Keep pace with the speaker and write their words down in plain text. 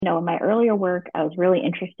In my earlier work, I was really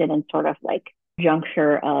interested in sort of like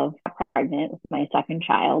juncture of pregnant with my second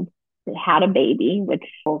child, had a baby, which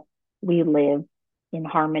we live in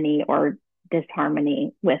harmony or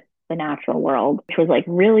disharmony with the natural world, which was like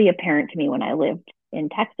really apparent to me when I lived in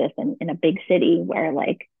Texas and in a big city where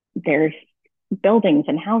like there's buildings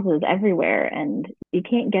and houses everywhere and you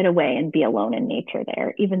can't get away and be alone in nature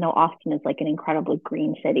there, even though Austin is like an incredibly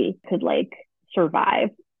green city, could like survive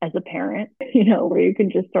as a parent, where you can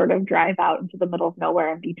just sort of drive out into the middle of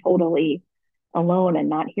nowhere and be totally alone and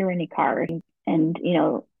not hear any cars. And,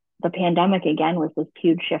 the pandemic again was this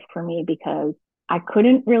huge shift for me because I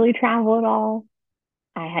couldn't really travel at all.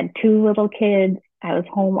 I had two little kids. I was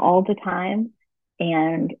home all the time.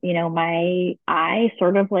 And, my eye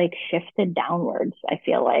sort of like shifted downwards. I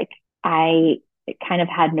feel like I kind of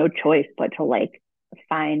had no choice but to like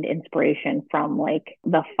find inspiration from like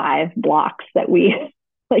the 5 blocks that we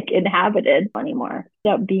like inhabited anymore. It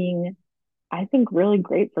ended up being, I think, really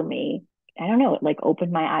great for me. I don't know, it like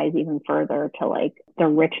opened my eyes even further to like the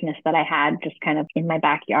richness that I had just kind of in my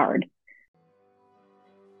backyard.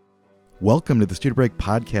 Welcome to the Studio Break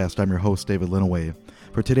Podcast. I'm your host, David Linaway.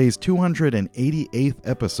 For today's 288th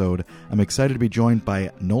episode, I'm excited to be joined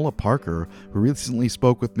by Nola Parker, who recently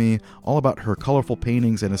spoke with me all about her colorful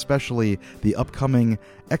paintings and especially the upcoming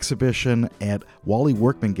exhibition at Wally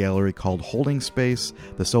Workman Gallery called Holding Space.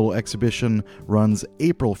 The solo exhibition runs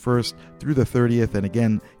April 1st through the 30th, and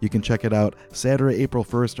again, you can check it out Saturday, April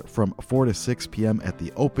 1st from 4 to 6 p.m. at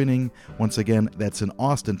the opening. Once again, that's in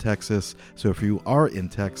Austin, Texas, so if you are in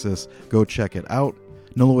Texas, go check it out.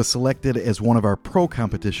 Nola was selected as one of our pro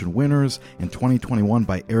competition winners in 2021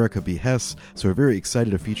 by Erica B. Hess, so we're very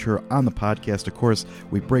excited to feature her on the podcast. Of course,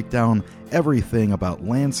 we break down everything about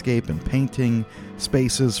landscape and painting,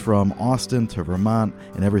 spaces from Austin to Vermont,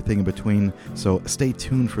 and everything in between, so stay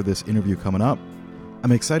tuned for this interview coming up.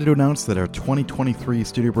 I'm excited to announce that our 2023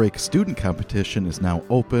 Studio Break student competition is now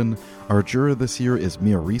open. Our juror this year is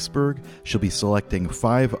Mia Riesberg. She'll be selecting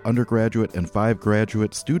 5 undergraduate and 5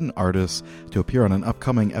 graduate student artists to appear on an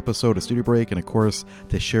upcoming episode of Studio Break and, of course,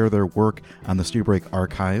 to share their work on the Studio Break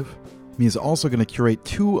archive. Mia's also going to curate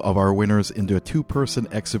 2 of our winners into a 2-person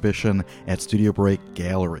exhibition at Studio Break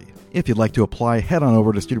Gallery. If you'd like to apply, head on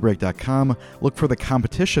over to studiobreak.com, look for the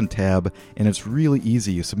competition tab, and it's really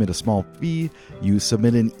easy. You submit a small fee, you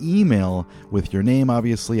submit an email with your name,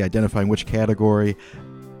 obviously, identifying which category,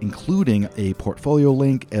 including a portfolio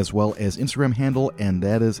link as well as Instagram handle, and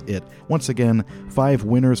that is it. Once again, 5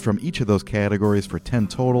 winners from each of those categories for 10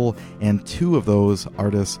 total, and 2 of those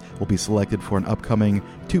artists will be selected for an upcoming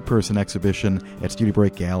 2-person exhibition at Studio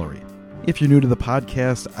Break Gallery. If you're new to the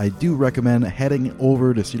podcast, I do recommend heading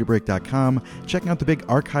over to studiobreak.com, checking out the big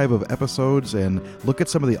archive of episodes, and look at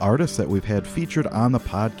some of the artists that we've had featured on the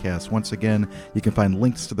podcast. Once again, you can find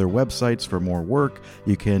links to their websites for more work.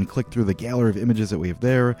 You can click through the gallery of images that we have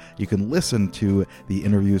there. You can listen to the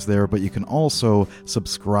interviews there, but you can also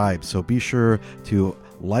subscribe. So be sure to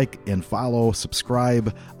like and follow,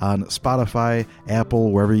 subscribe on Spotify,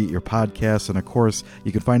 Apple, wherever you get your podcasts. And of course,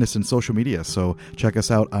 you can find us in social media. So check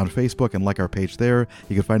us out on Facebook and like our page there.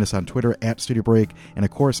 You can find us on Twitter at Studio Break. And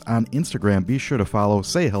of course, on Instagram, be sure to follow,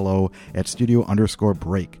 say hello at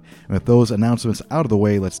Studio_Break. And with those announcements out of the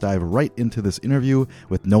way, let's dive right into this interview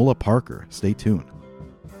with Nola Parker. Stay tuned.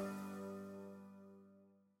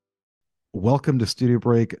 Welcome to Studio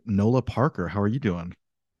Break, Nola Parker. How are you doing?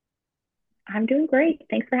 I'm doing great.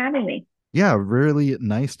 Thanks for having me. Yeah, really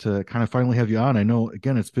nice to kind of finally have you on. I know,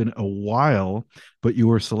 again, it's been a while, but you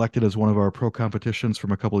were selected as one of our pro competitions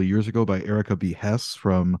from a couple of years ago by Erica B. Hess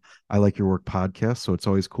from I Like Your Work podcast. So it's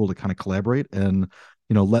always cool to kind of collaborate and,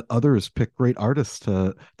 let others pick great artists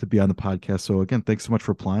to be on the podcast. So again, thanks so much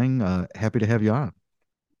for applying. Happy to have you on.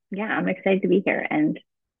 Yeah, I'm excited to be here. And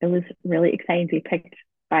it was really exciting to be picked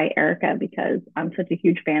by Erica because I'm such a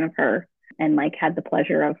huge fan of her and like had the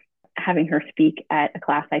pleasure of having her speak at a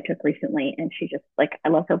class I took recently. And she just like, I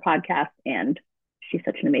love her podcast and she's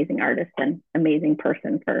such an amazing artist and amazing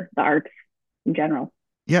person for the arts in general.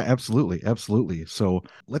 Yeah, absolutely. Absolutely. So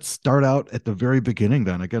let's start out at the very beginning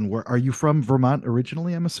then. Again, where are you from? Vermont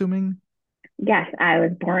originally, I'm assuming? Yes, I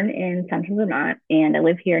was born in central Vermont and I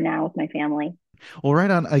live here now with my family. Well, right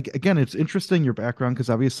on. Again, it's interesting your background because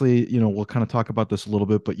obviously, we'll kind of talk about this a little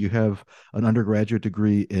bit, but you have an undergraduate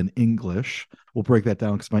degree in English. We'll break that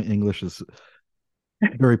down because my English is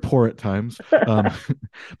very poor at times.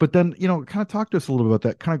 But then, kind of talk to us a little bit about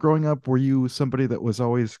that. Kind of growing up, were you somebody that was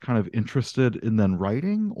always kind of interested in then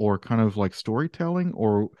writing or kind of like storytelling,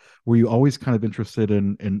 or were you always kind of interested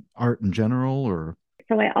in art in general, or?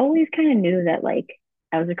 So I always kind of knew that like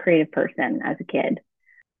I was a creative person as a kid.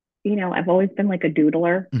 I've always been like a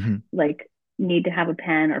doodler, Hmm. like need to have a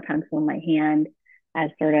pen or pencil in my hand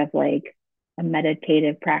as sort of like a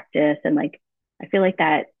meditative practice. And like, I feel like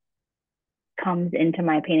that comes into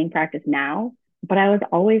my painting practice now. But I was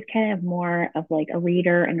always kind of more of like a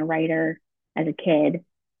reader and a writer as a kid.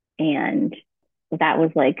 And that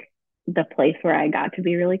was like the place where I got to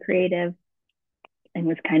be really creative and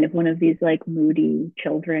was kind of one of these like moody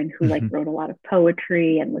children who like Hmm. wrote a lot of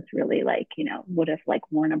poetry and was really like, would have like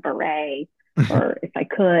worn a beret or if I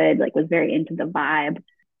could, like was very into the vibe.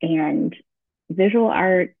 And visual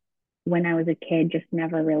art when I was a kid just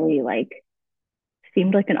never really like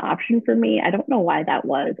seemed like an option for me. I don't know why that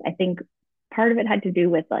was. I think part of it had to do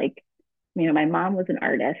with like, my mom was an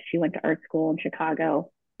artist. She went to art school in Chicago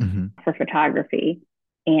Hmm. for photography.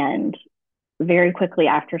 And very quickly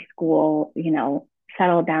after school,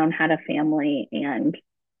 settled down, had a family, and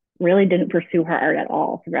really didn't pursue her art at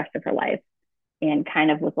all for the rest of her life. And kind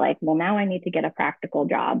of was like, well, now I need to get a practical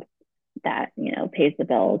job that, pays the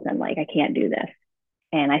bills and like I can't do this.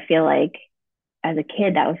 And I feel like as a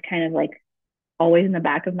kid, that was kind of like always in the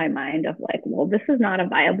back of my mind of like, well, this is not a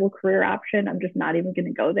viable career option. I'm just not even going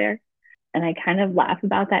to go there. And I kind of laugh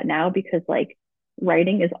about that now because like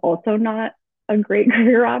writing is also not a great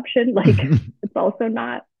career option. Like it's also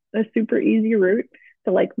not a super easy route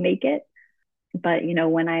to like make it. But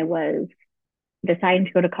when I was deciding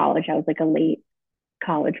to go to college, I was like a late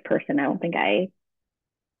college person. I don't think I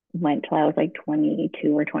went till I was like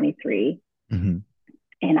 22 or 23. Hmm.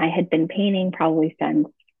 And I had been painting probably since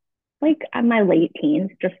like my late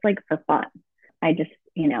teens, just like for fun. I just,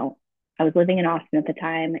 I was living in Austin at the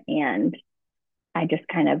time and I just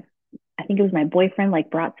kind of, I think it was my boyfriend,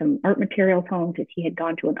 like brought some art materials home because he had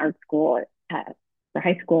gone to an art school for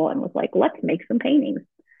high school and was like, let's make some paintings.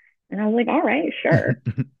 And I was like, all right, sure.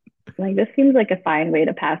 Like, this seems like a fine way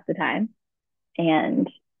to pass the time. And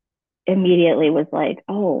immediately was like,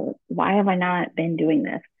 oh, why have I not been doing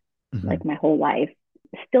this Hmm. like my whole life?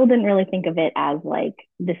 Still didn't really think of it as like,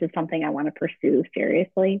 this is something I want to pursue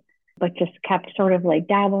seriously, but just kept sort of like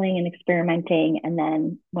dabbling and experimenting. And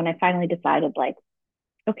then when I finally decided, like,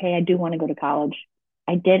 okay, I do want to go to college,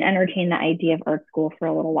 I did entertain the idea of art school for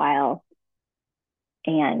a little while.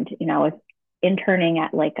 And, I was interning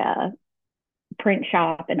at like a print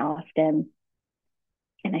shop in Austin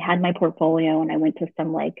and I had my portfolio and I went to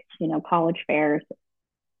some like, college fairs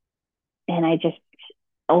and I just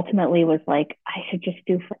ultimately was like, I should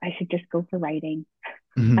just go for writing.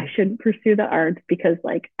 I Hmm. should pursue the arts because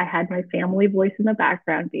like I had my family voice in the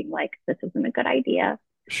background being like, this isn't a good idea.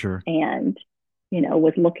 Sure. And,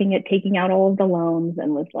 was looking at taking out all of the loans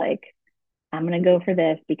and was like, I'm going to go for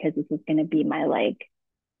this because this is going to be my like,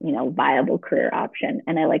 viable career option.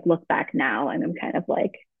 And I like look back now and I'm kind of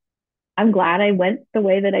like, I'm glad I went the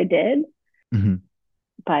way that I did. Hmm.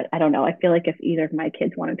 But I don't know. I feel like if either of my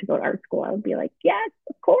kids wanted to go to art school, I would be like, yes,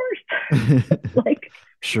 of course. Like,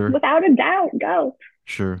 Sure. without a doubt, go.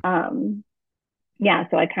 Sure. Um, yeah,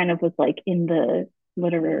 so I kind of was like in the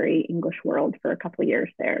literary English world for a couple of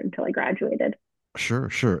years there until I graduated. Sure,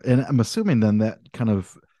 sure. And I'm assuming then that kind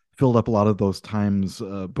of filled up a lot of those times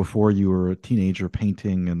before you were a teenager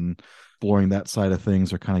painting and exploring that side of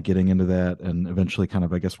things or kind of getting into that and eventually kind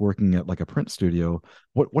of, I guess, working at like a print studio.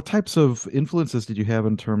 What types of influences did you have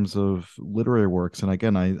in terms of literary works? And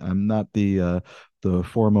again, I'm not the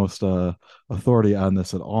foremost authority on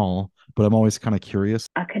this at all, but I'm always kind of curious.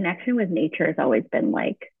 A connection with nature has always been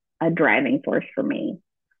like a driving force for me,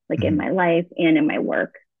 like in Hmm. my life and in my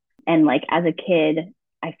work. And like as a kid,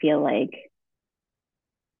 I feel like,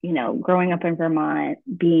 growing up in Vermont,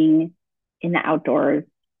 being in the outdoors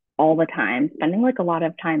all the time, spending like a lot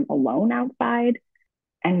of time alone outside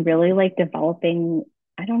and really like developing,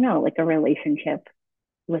 I don't know, like a relationship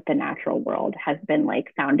with the natural world has been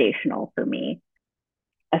like foundational for me,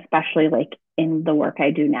 especially like in the work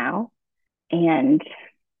I do now. And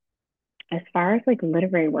as far as like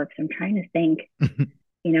literary works, I'm trying to think,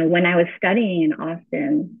 when I was studying in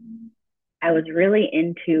Austin, I was really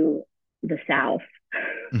into the South,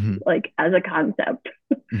 Hmm. like as a concept.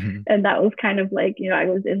 Hmm. And that was kind of like, I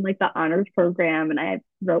was in like the honors program and I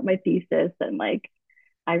wrote my thesis and like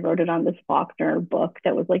I wrote it on this Faulkner book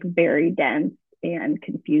that was like very dense and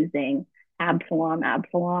confusing. Absalom,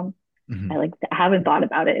 Absalom. Hmm. I like haven't thought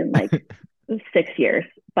about it in like 6 years,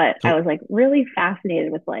 but I So, was like really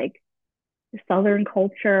fascinated with like Southern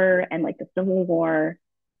culture and like the Civil War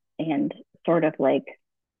and sort of like,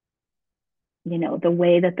 the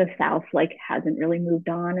way that the South like hasn't really moved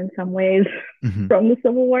on in some ways mhm. from the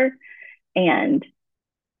Civil War. And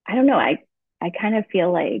I don't know, I kind of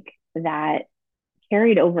feel like that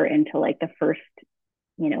carried over into like the first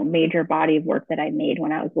major body of work that I made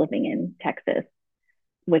when I was living in Texas,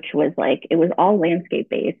 which was like, it was all landscape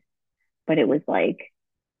based, but it was like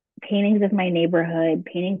paintings of my neighborhood,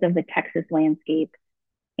 paintings of the Texas landscape.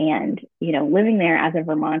 And, living there as a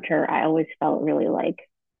Vermonter, I always felt really like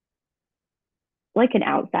an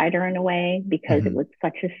outsider in a way because it Hmm. was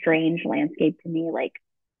such a strange landscape to me. Like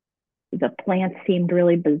the plants seemed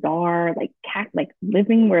really bizarre, like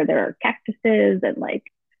living where there are cactuses and like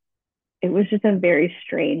it was just a very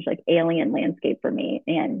strange, like alien landscape for me.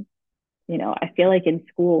 And, I feel like in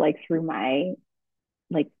school, like through my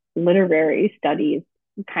like literary studies,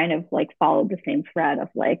 kind of like followed the same thread of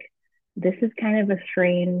like, this is kind of a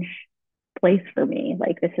strange place for me.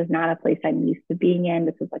 Like, this is not a place I'm used to being in.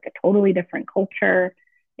 This is like a totally different culture.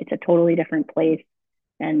 It's a totally different place.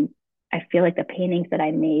 And I feel like the paintings that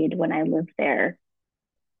I made when I lived there,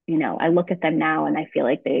 I look at them now and I feel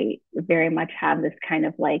like they very much have this kind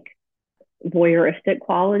of like voyeuristic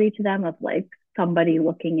quality to them of like somebody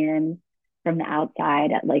looking in from the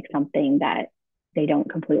outside at like something that they don't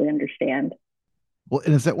completely understand. Well,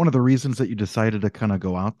 and is that one of the reasons that you decided to kind of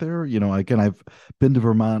go out there? Again, I've been to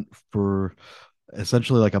Vermont for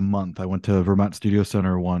essentially like a month. I went to Vermont Studio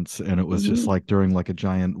Center once, and it was just Mm-hmm. like during like a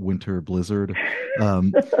giant winter blizzard.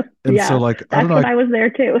 Um, and so Yeah, like I don't that's know, when I was there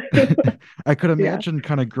too. I could Yeah. imagine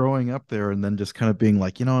kind of growing up there and then just kind of being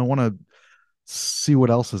like, I want to see what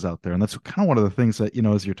else is out there. And that's kind of one of the things that,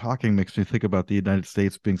 as you're talking makes me think about the United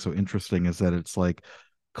States being so interesting is that it's like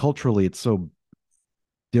culturally it's so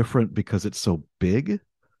different because it's so big.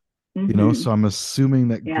 Mm-hmm. So I'm assuming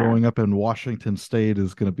that Yeah, growing up in Washington State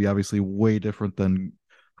is going to be obviously way different than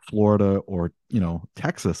Florida or,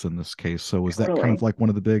 Texas in this case. So is that kind of totally. like one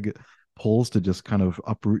of the big pulls to just kind of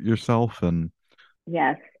uproot yourself and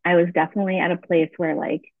Yes, I was definitely at a place where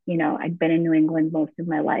like, I'd been in New England most of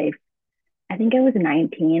my life. I think I was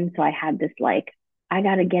 19, so I had this like, I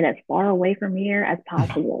got to get as far away from here as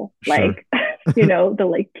possible. sure. Like, the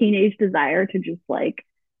like teenage desire to just like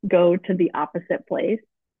go to the opposite place.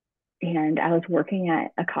 And I was working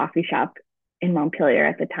at a coffee shop in Montpelier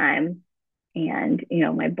at the time. And,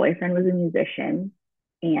 my boyfriend was a musician.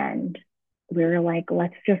 And we were like,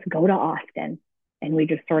 let's just go to Austin. And we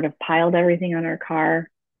just sort of piled everything on our car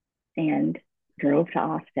and drove to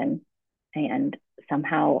Austin and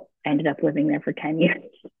somehow ended up living there for 10 years.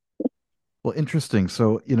 Well, interesting.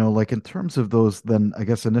 So, like in terms of those, then I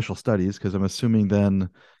guess initial studies, because I'm assuming then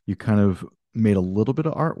you kind of made a little bit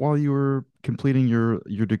of art while you were completing your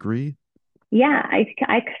degree. Yeah, I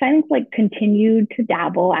kind of like continued to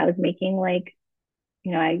dabble. I was making like,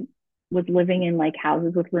 I was living in like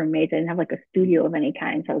houses with roommates. I didn't have like a studio of any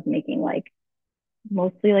kind. So I was making like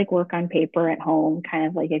mostly like work on paper at home, kind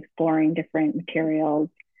of like exploring different materials.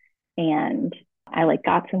 And I like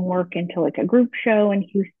got some work into like a group show in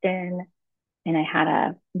Houston. And I had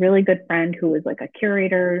a really good friend who was like a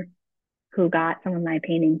curator who got some of my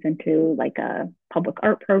paintings into like a public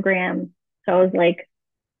art program. So I was like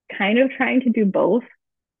kind of trying to do both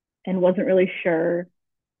and wasn't really sure,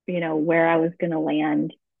 where I was going to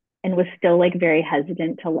land and was still like very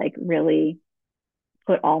hesitant to like really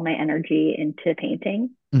put all my energy into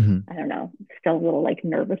painting. Hmm. I don't know, still a little like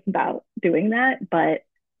nervous about doing that. But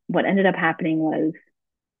what ended up happening was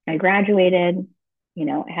I graduated,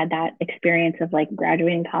 I had that experience of like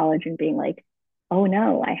graduating college and being like, oh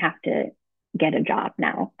no, I have to get a job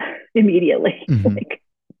now immediately. Hmm. Like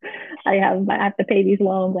I have to pay these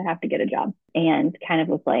loans, I have to get a job. And kind of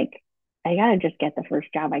was like, I gotta just get the first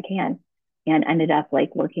job I can. And ended up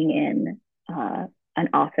like working in an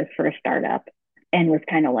office for a startup and was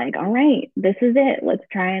kind of like, all right, this is it. Let's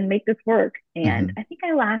try and make this work. And Hmm. I think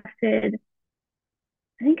I lasted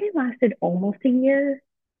almost a year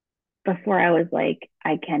before I was like,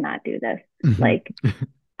 I cannot do this. Hmm. Like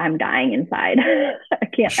I'm dying inside.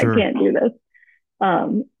 I Sure. can't do this.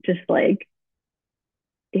 Just like,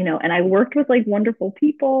 and I worked with like wonderful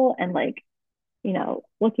people and like,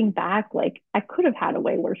 looking back, like I could have had a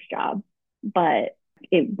way worse job, but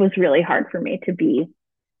it was really hard for me to be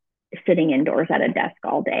sitting indoors at a desk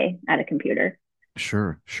all day at a computer.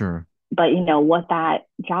 Sure. Sure. But what that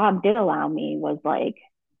job did allow me was like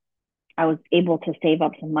I was able to save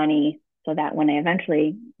up some money so that when I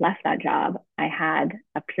eventually left that job, I had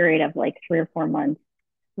a period of like 3 or 4 months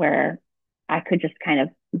where I could just kind of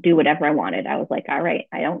do whatever I wanted. I was like, all right,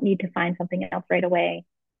 I don't need to find something else right away.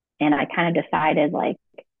 And I kind of decided like,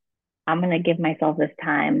 I'm going to give myself this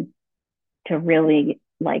time to really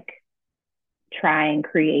like try and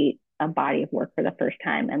create a body of work for the first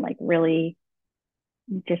time and like really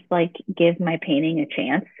just like give my painting a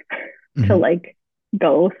chance to Hmm. like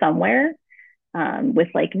go somewhere with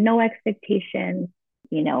like no expectations,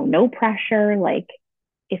 no pressure. Like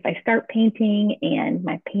if I start painting and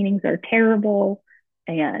my paintings are terrible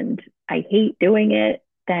and I hate doing it,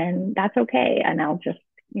 then that's okay. And I'll just,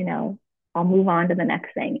 you know, I'll move on to the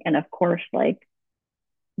next thing. And of course, like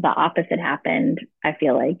the opposite happened, I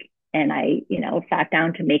feel like. And I, you know, sat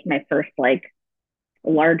down to make my first like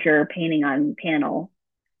larger painting on panel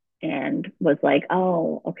and was like,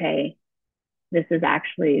 oh, okay, this is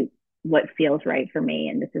actually what feels right for me.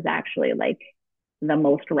 And this is actually like the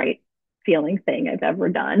most right feeling thing I've ever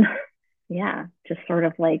done. Yeah, just sort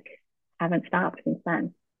of like haven't stopped since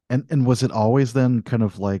then. And was it always then kind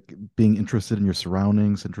of like being interested in your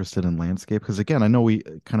surroundings, interested in landscape? Because again, I know we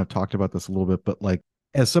kind of talked about this a little bit, but like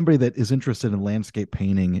as somebody that is interested in landscape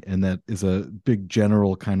painting and that is a big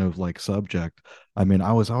general kind of like subject, I mean,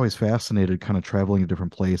 I was always fascinated kind of traveling to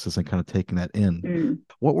different places and kind of taking that in. Mm.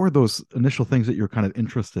 What were those initial things that you're kind of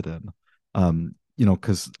interested in?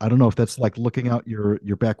 Because I don't know if that's like looking out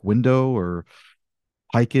your back window or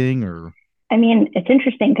hiking or I mean, it's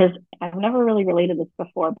interesting because I've never really related this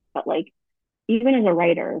before, but like even as a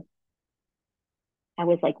writer, I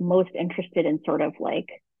was like most interested in sort of like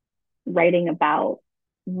writing about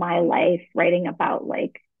my life, writing about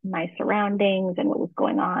like my surroundings and what was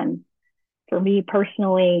going on for me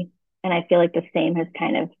personally. And I feel like the same has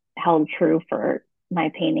kind of held true for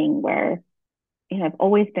my painting, where, you know, I've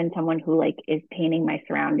always been someone who like is painting my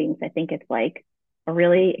surroundings. I think it's like a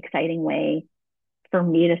really exciting way for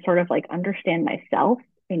me to sort of like understand myself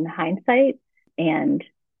in hindsight and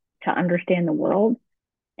to understand the world.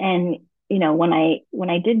 And, you know, when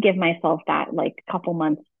I did give myself that like couple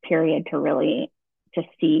months period to really to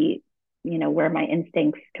see, you know, where my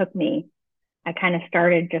instincts took me, I kind of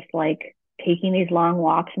started just like taking these long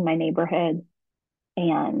walks in my neighborhood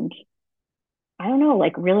and I don't know,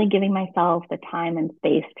 like really giving myself the time and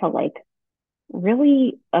space to like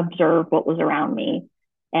really observe what was around me.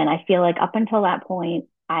 And I feel like up until that point,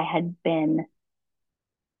 I had been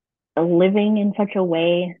living in such a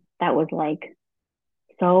way that was like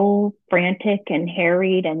so frantic and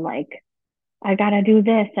harried and like, I gotta do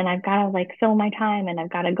this and I've gotta like fill my time and I've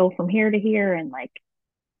gotta go from here to here. And like,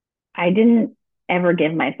 I didn't ever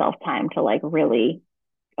give myself time to like really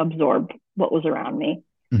absorb what was around me.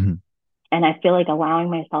 Mhm. And I feel like allowing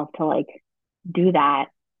myself to like do that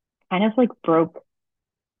kind of like broke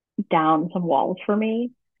down some walls for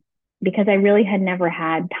me because I really had never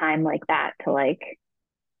had time like that to like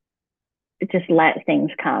just let things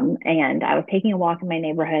come. And I was taking a walk in my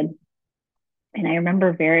neighborhood and I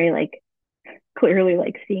remember very like clearly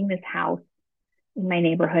like seeing this house in my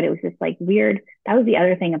neighborhood. It was just like weird. That was the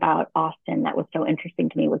other thing about Austin that was so interesting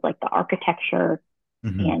to me was like the architecture.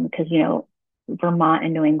 Mhm. And because, you know, Vermont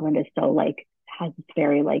and New England is so like has this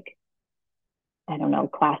very like, I don't know,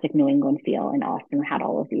 classic New England feel. And Austin had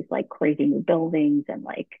all of these like crazy new buildings and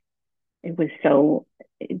like it was so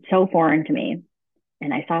foreign to me.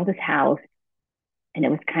 And I saw this house and it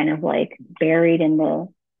was kind of like buried in the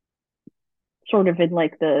sort of in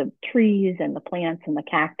like the trees and the plants and the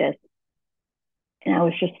cactus. And I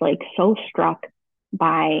was just like so struck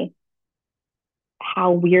by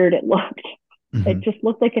how weird it looked. It Mhm. just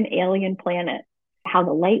looked like an alien planet. How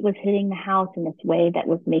the light was hitting the house in this way that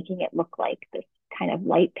was making it look like this kind of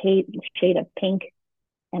light shade of pink.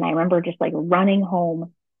 And I remember just like running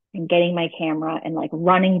home and getting my camera and like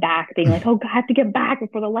running back, being like, oh, I have to get back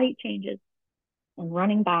before the light changes. And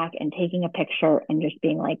running back and taking a picture and just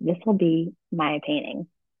being like, this will be my painting.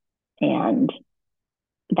 And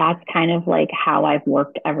that's kind of like how I've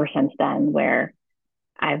worked ever since then, where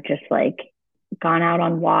I've just like gone out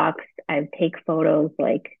on walks. I take photos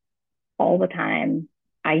like all the time.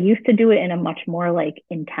 I used to do it in a much more like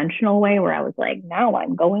intentional way where I was like, now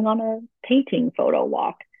I'm going on a painting photo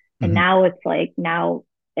walk. And Mhm. now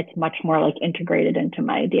it's much more like integrated into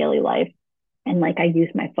my daily life. And like I use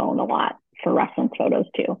my phone a lot for reference photos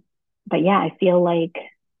too. But yeah, I feel like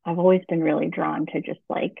I've always been really drawn to just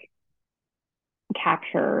like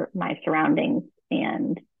capture my surroundings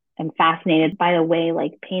and I'm fascinated by the way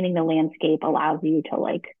like painting the landscape allows you to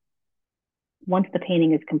like once the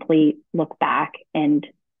painting is complete, look back and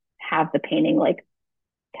have the painting like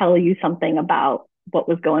tell you something about what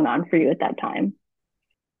was going on for you at that time.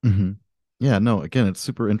 Hmm. Yeah, no, again, it's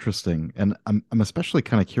super interesting. And I'm especially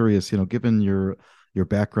kind of curious, given your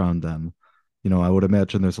background then, I would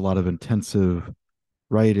imagine there's a lot of intensive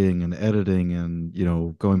writing and editing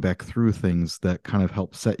and, going back through things that kind of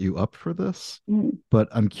help set you up for this. Mm, But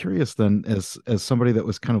I'm curious then, as somebody that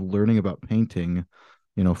was kind of learning about painting,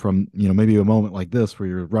 from, maybe a moment like this where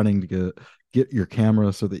you're running to get your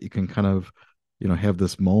camera so that you can kind of have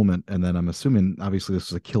this moment, and then I'm assuming obviously this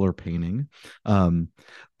is a killer painting. um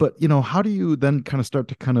but how do you then kind of start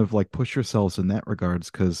to kind of like push yourselves in that regards,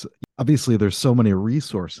 because obviously there's so many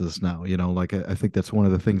resources now, like I think that's one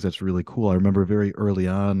of the things that's really cool. I remember very early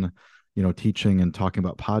on, teaching and talking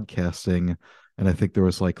about podcasting, and I think there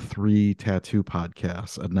was like three tattoo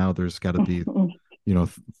podcasts, and now there's got to be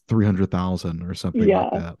 300,000 or something like Yeah.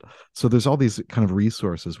 that. So there's all these kind of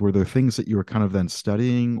resources. Were there things that you were kind of then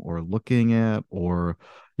studying or looking at, or,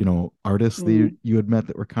 artists that Mm. you had met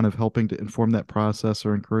that were kind of helping to inform that process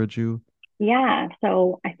or encourage you? Yeah.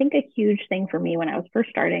 So I think a huge thing for me when I was first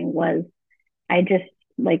starting was I just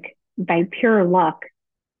like by pure luck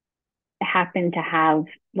happened to have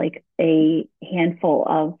like a handful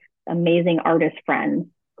of amazing artist friends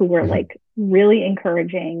who were Hmm. like really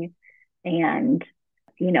encouraging and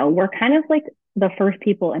were kind of like the first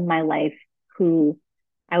people in my life who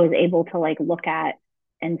I was able to like look at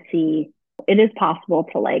and see it is possible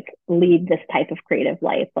to like lead this type of creative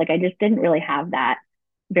life. Like I just didn't really have that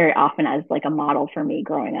very often as like a model for me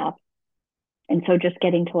growing up. And so just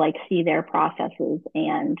getting to like see their processes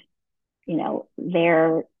and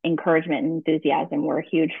their encouragement and enthusiasm were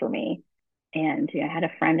huge for me. And I had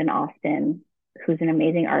a friend in Austin who's an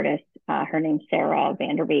amazing artist. Her name's Sarah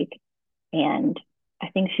Vanderbeek. And I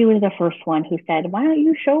think she was the first one who said, "Why don't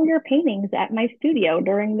you show your paintings at my studio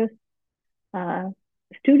during this uh,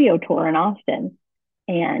 studio tour in Austin?"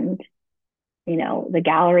 And, the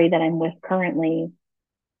gallery that I'm with currently,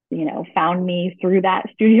 found me through that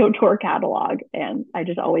studio tour catalog. And I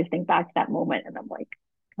just always think back to that moment and I'm like,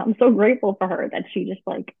 I'm so grateful for her that she just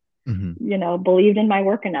like Hmm. believed in my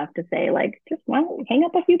work enough to say, like, just why don't we hang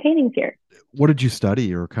up a few paintings here? What did you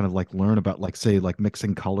study or kind of like learn about, like, say, like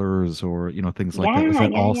mixing colors or, things like that? Was Yeah,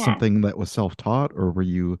 that yeah, all yeah. something that was self-taught, or were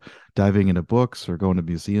you diving into books or going to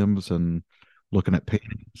museums and looking at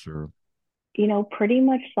paintings or? Pretty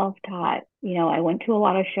much self-taught. I went to a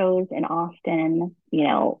lot of shows in Austin.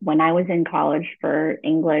 When I was in college for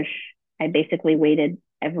English, I basically waited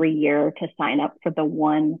every year to sign up for the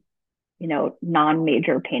one,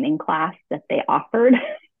 non-major painting class that they offered.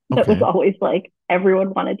 That was Okay. always like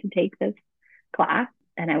everyone wanted to take this class.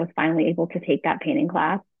 And I was finally able to take that painting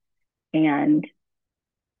class. And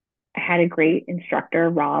I had a great instructor,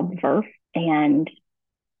 Rob Verf, and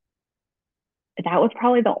that was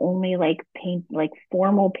probably the only like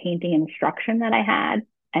formal painting instruction that I had.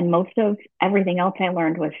 And most of everything else I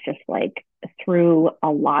learned was just like through a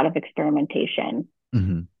lot of experimentation.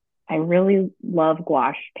 Hmm. I really love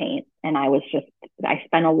gouache paint, and I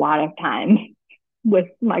spent a lot of time with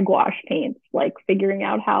my gouache paints, like figuring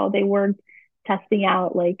out how they work, testing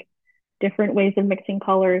out like different ways of mixing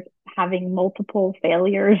colors, having multiple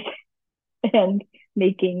failures and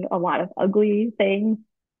making a lot of ugly things.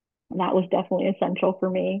 That was definitely essential for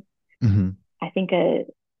me. Hmm. I think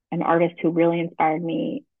an artist who really inspired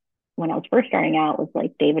me when I was first starting out was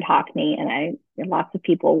like David Hockney, and lots of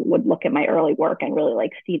people would look at my early work and really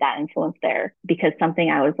like see that influence there, because something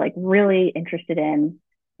I was like really interested in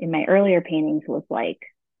my earlier paintings was like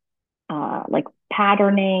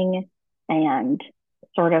patterning and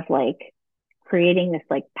sort of like creating this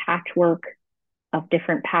like patchwork of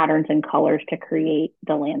different patterns and colors to create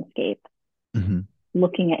the landscape. Hmm.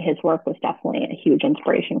 Looking at his work was definitely a huge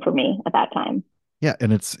inspiration for me at that time. Yeah,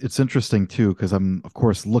 and it's interesting too, because I'm of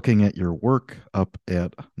course looking at your work up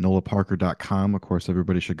at nolaparker.com. Of course,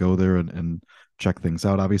 everybody should go there and check things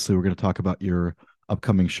out. Obviously, we're going to talk about your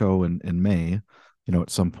upcoming show in May, at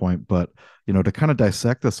some point. But to kind of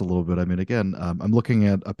dissect this a little bit, I mean, again, I'm looking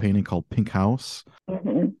at a painting called Pink House,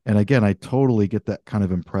 Mm-hmm. and again, I totally get that kind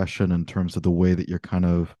of impression in terms of the way that you're kind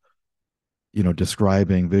of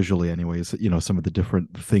describing visually anyways, some of the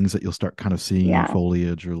different things that you'll start kind of seeing in Yeah.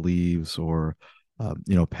 foliage or leaves or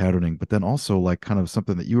patterning. But then also like kind of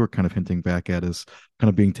something that you were kind of hinting back at is kind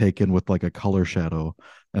of being taken with like a color shadow.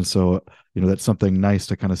 And so that's something nice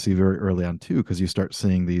to kind of see very early on too, because you start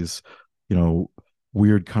seeing these you know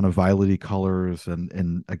weird kind of violety colors,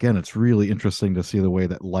 and again, it's really interesting to see the way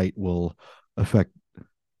that light will affect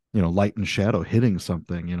light and shadow hitting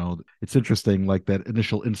something. It's interesting, like that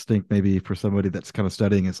initial instinct maybe for somebody that's kind of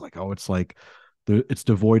studying is like, oh, it's like it's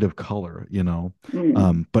devoid of color.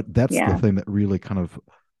 Mm. But that's the Yeah. thing that really kind of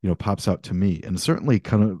pops out to me, and certainly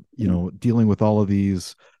kind of dealing with all of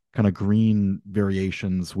these kind of green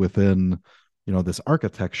variations within this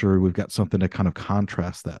architecture. We've got something to kind of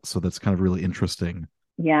contrast that, so that's kind of really interesting.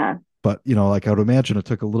 Yeah. But like I would imagine it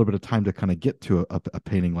took a little bit of time to kind of get to a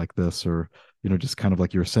painting like this, or just kind of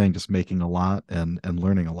like you were saying, just making a lot and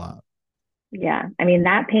learning a lot. Yeah. I mean,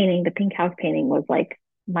 that painting, the pink house painting, was like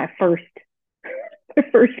my first, my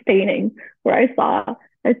first painting where I saw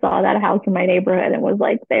I saw that house in my neighborhood and was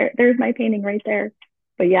like, there's my painting right there.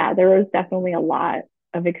 But yeah, there was definitely a lot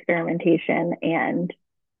of experimentation. And,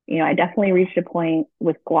 I definitely reached a point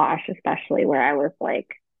with gouache, especially where I was like,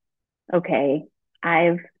 okay,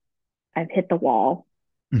 I've I've hit the wall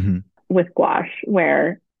Hmm. with gouache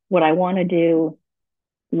where what I want to do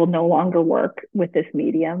will no longer work with this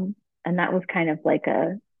medium. And that was kind of like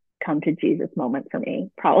a come to Jesus moment for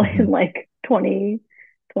me, probably in Hmm. like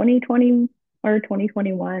 2020 or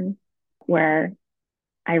 2021, where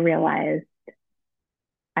I realized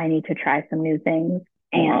I need to try some new things.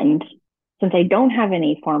 And since I don't have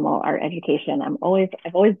any formal art education, I've always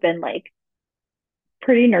been like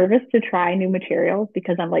pretty nervous to try new materials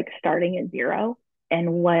because I'm like starting at zero.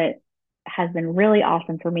 And what has been really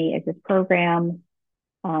awesome for me is this program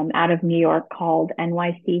out of New York called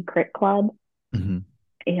NYC Crit Club. Hmm.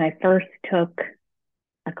 I first took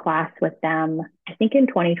a class with them, I think in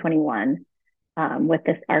 2021, with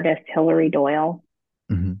this artist, Hilary Doyle,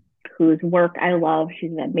 Hmm. whose work I love.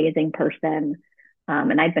 She's an amazing person.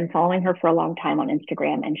 And I've been following her for a long time on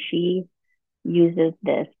Instagram, and she uses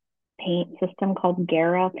this paint system called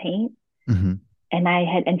Gara Paint. Hmm.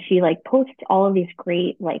 And she like posts all of these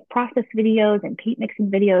great like process videos and paint mixing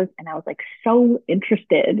videos. And I was like so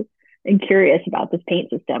interested and curious about this paint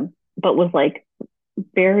system, but was like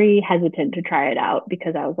very hesitant to try it out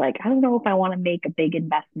because I was like, I don't know if I want to make a big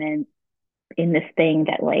investment in this thing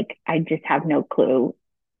that like I just have no clue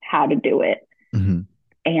how to do it. Hmm.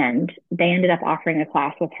 And they ended up offering a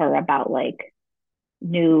class with her about like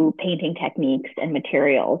new painting techniques and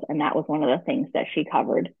materials. And that was one of the things that she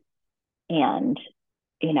covered. And,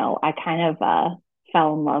 I kind of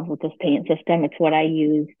fell in love with this paint system. It's what I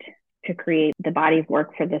used to create the body of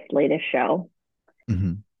work for this latest show.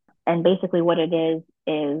 Hmm. And basically, what it is,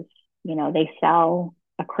 they sell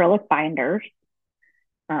acrylic binders,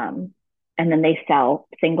 um, and then they sell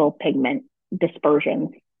single pigment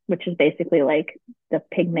dispersions, which is basically like the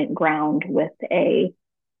pigment ground with I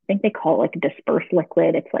think they call it like a dispersed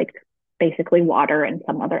liquid. It's like basically water and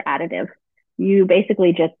some other additive. You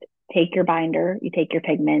basically just take your binder, you take your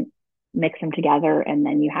pigment, mix them together, and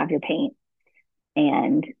then you have your paint.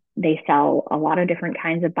 And they sell a lot of different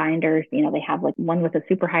kinds of binders. They have like one with a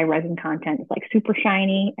super high resin content. It's like super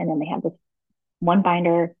shiny. And then they have this one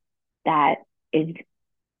binder that is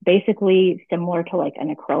basically similar to like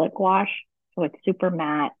an acrylic gouache. So it's super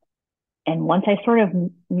matte. And once I sort of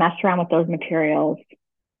messed around with those materials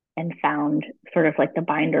and found sort of like the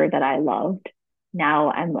binder that I loved,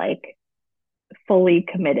 now I'm like fully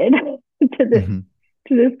committed to this Hmm.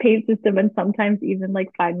 to this paint system, and sometimes even like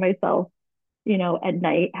find myself, at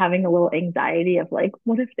night having a little anxiety of like,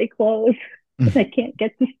 what if they close and I can't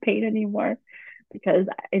get this paint anymore? Because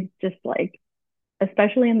it's just like,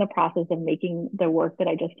 especially in the process of making the work that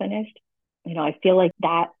I just finished, I feel like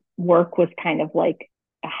that work was kind of like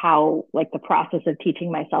how, like the process of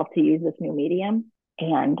teaching myself to use this new medium.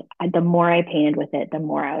 And the more I painted with it, the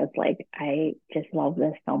more I was like, I just love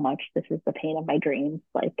this so much. This is the paint of my dreams.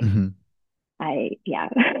 Like, Hmm. yeah,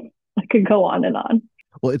 I could go on and on.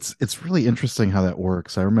 Well, it's really interesting how that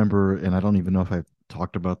works. I remember, and I don't even know if I've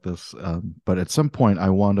talked about this, but at some point I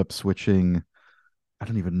wound up switching. I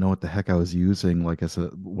don't even know what the heck I was using, like as a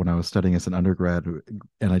when I was studying as an undergrad,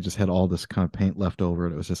 and I just had all this kind of paint left over,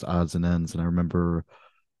 and it was just odds and ends. And I remember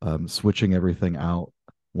switching everything out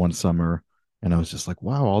one summer, and I was just like,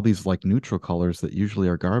 wow, all these like neutral colors that usually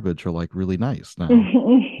are garbage are like really nice now,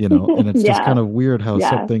 and it's just Yeah, kind of weird how yeah,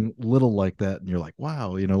 something little like that, and you're like,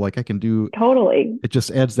 wow, like I can do totally. it. Just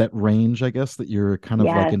adds that range, I guess, that you're kind of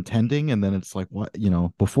like Yes, intending, and then it's like, what,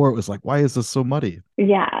 before it was like, why is this so muddy?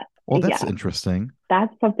 yeah, Well, that's yeah. interesting.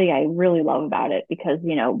 That's something I really love about it because,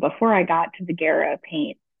 before I got to the Gara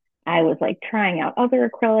paint, I was like trying out other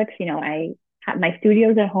acrylics. I have my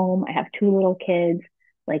studios at home. I have two little kids.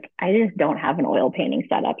 Like, I just don't have an oil painting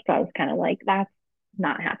setup. So I was kind of like, that's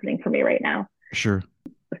not happening for me right now. Sure.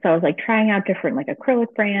 So I was like trying out different like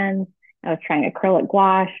acrylic brands. I was trying acrylic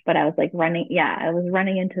gouache, but I was like I was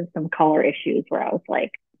running into some color issues where I was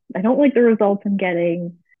like, I don't like the results I'm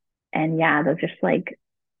getting. And yeah, they're just like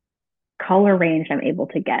color range I'm able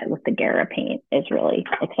to get with the Gara paint is really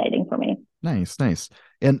exciting for me. Nice, nice.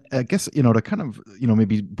 And I guess, to kind of,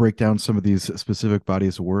 maybe break down some of these specific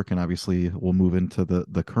bodies of work, and obviously we'll move into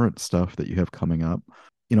the current stuff that you have coming up.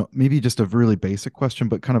 Maybe just a really basic question,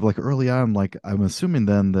 but kind of like early on, like I'm assuming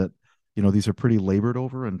then that, these are pretty labored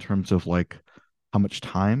over in terms of like how much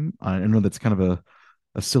time. I know that's kind of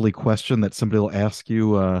a silly question that somebody will ask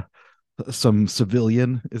you, some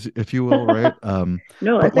civilian, if you will, right? No,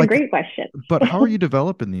 But that's a like, great question. but how are you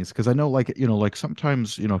developing these? Because I know, like, like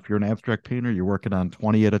sometimes, if you're an abstract painter, you're working on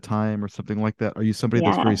 20 at a time or something like that. Are you somebody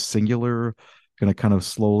that's very Yeah. singular, going to kind of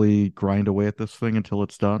slowly grind away at this thing until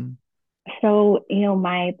it's done? So,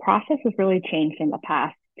 my process has really changed in the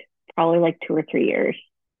past, probably like 2 or 3 years.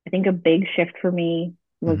 I think a big shift for me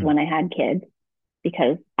was Hmm. when I had kids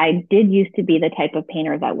because I did used to be the type of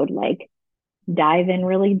painter that would like dive in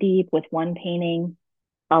really deep with one painting,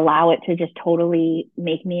 allow it to just totally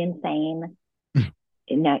make me insane,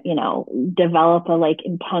 develop a like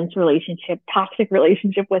intense relationship, toxic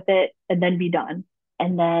relationship with it, and then be done.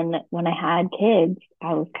 And then when I had kids,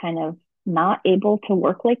 I was kind of not able to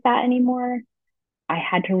work like that anymore. I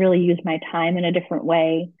had to really use my time in a different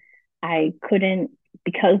way. I couldn't,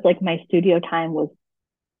 because like my studio time was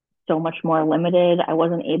so much more limited, I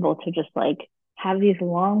wasn't able to just like have these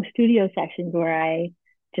long studio sessions where I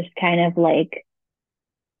just kind of like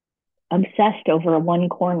obsessed over one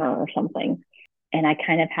corner or something. And I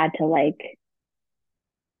kind of had to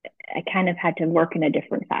work in a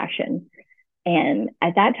different fashion. And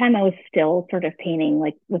at that time, I was still sort of painting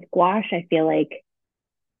like with gouache. I feel like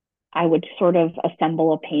I would sort of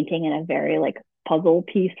assemble a painting in a very like puzzle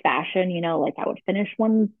piece fashion, like I would finish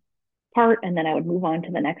one part and then I would move on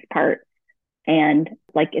to the next part. And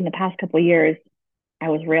like in the past couple of years, I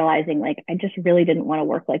was realizing like I just really didn't want to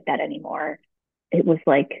work like that anymore. It was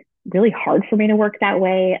like really hard for me to work that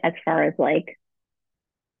way as far as like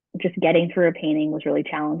just getting through a painting was really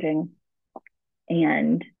challenging.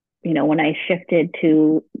 And, when I shifted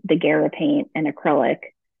to the Gara paint and acrylic,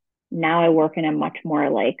 now I work in a much more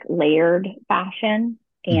like layered fashion.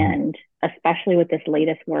 Hmm. And especially with this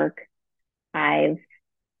latest work, I've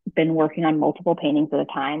been working on multiple paintings at a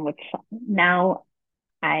time, which now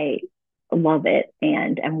I love it.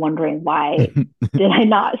 And I'm wondering why did I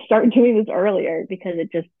not start doing this earlier? Because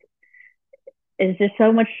it just is just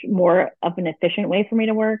so much more of an efficient way for me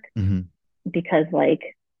to work. Hmm. Because like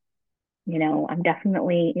I'm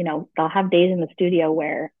definitely, I'll have days in the studio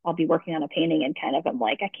where I'll be working on a painting and kind of I'm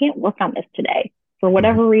like, I can't work on this today. For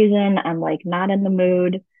whatever reason, I'm like not in the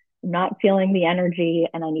mood, not feeling the energy,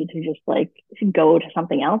 and I need to just like go to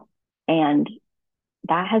something else. And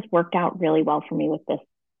that has worked out really well for me with this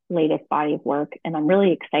latest body of work. And I'm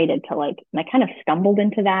really excited to like, and I kind of stumbled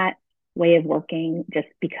into that way of working just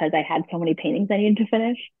because I had so many paintings I needed to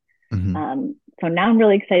finish. Hmm. So now I'm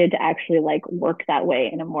really excited to actually like work that way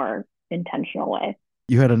in a more intentional way.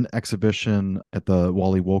 You had an exhibition at the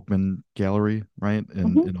Wally Wokeman Gallery, right?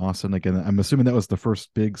 In Mm-hmm. in Austin. Again, I'm assuming that was the first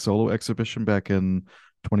big solo exhibition back in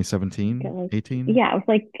 2017, Like, 18. yeah, it was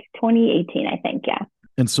like 2018, I think. Yeah.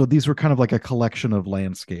 And so these were kind of like a collection of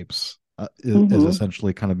landscapes, is Mm-hmm.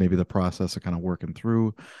 essentially kind of maybe the process of kind of working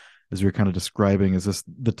through, as you're kind of describing. Is this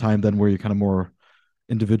the time then where you kind of more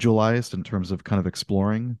individualized in terms of kind of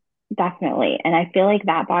exploring? Definitely. And I feel like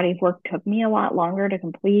that body of work took me a lot longer to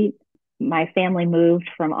complete. My family moved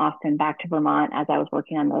from Austin back to Vermont as I was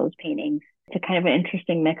working on those paintings. It's a kind of an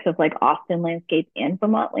interesting mix of like Austin landscape and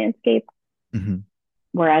Vermont landscape. Hmm.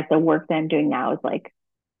 Whereas the work that I'm doing now is like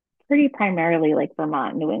pretty primarily like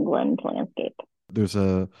Vermont, New England landscape. There's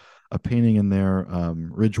a painting in there,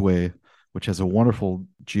 Ridgeway, which has a wonderful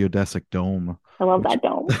geodesic dome, I love which that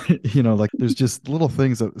dome. like there's just little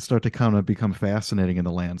things that start to kind of become fascinating in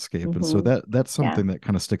the landscape. And so Mm-hmm. that's Yeah. something that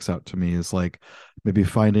kind of sticks out to me is like maybe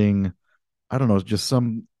finding, I don't know, just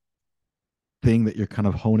some thing that you're kind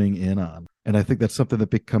of honing in on. And I think that's something that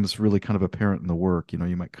becomes really kind of apparent in the work. You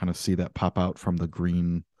might kind of see that pop out from the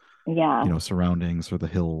green, Yeah. surroundings or the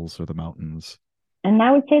hills or the mountains. And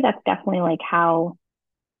I would say that's definitely like how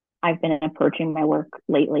I've been approaching my work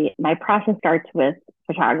lately. My process starts with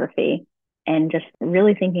photography and just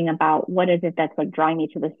really thinking about what is it that's like drawing me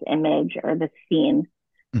to this image or this scene,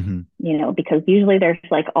 Hmm. because usually there's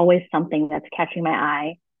like always something that's catching my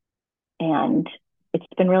eye. And it's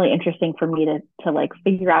been really interesting for me to like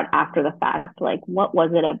figure out after the fact, like what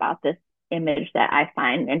was it about this image that I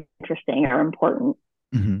find interesting or important,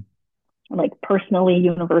 Hmm. like personally,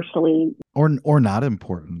 universally. Or not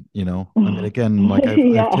important. I mean, again, like I've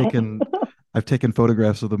Yeah. taken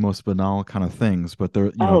photographs of the most banal kind of things, but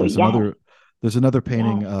there, Oh, yes. there's another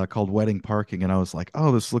painting Yes. called Wedding Parking, and I was like,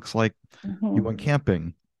 oh, this looks like you went Mm-hmm.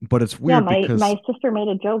 camping, but it's Yeah, weird my because sister made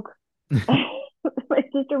a joke. My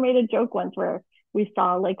sister made a joke once where we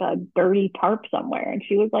saw like a dirty tarp somewhere, and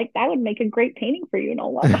she was like, "That would make a great painting for you,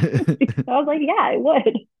 Nola." I was like, "Yeah, it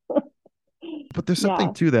would." but there's something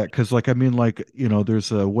Yeah. to that because like I mean like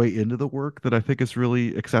there's a way into the work that I think is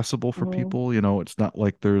really accessible for Mm-hmm. people. It's not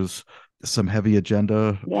like there's some heavy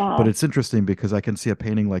agenda. But Yeah. it's interesting because I can see a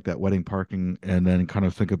painting like that wedding parking and then kind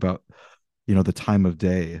of think about, the time of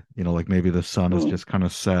day, like maybe the sun is Mm, just kind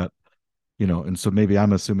of set, and so maybe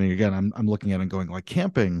I'm assuming again, I'm looking at it and going like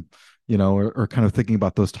camping, or kind of thinking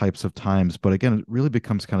about those types of times. But again, it really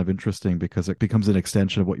becomes kind of interesting because it becomes an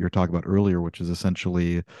extension of what you were talking about earlier, which is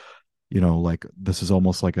essentially, like this is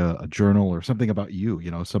almost like a journal or something about you,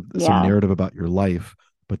 some yeah. narrative about your life,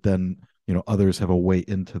 but then, others have a way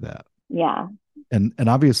into that. Yeah. And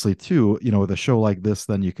obviously too, with a show like this,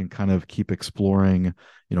 then you can kind of keep exploring,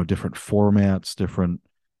 different formats, different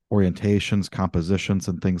orientations, compositions,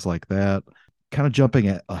 and things like that. Kind of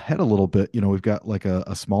jumping ahead a little bit, we've got like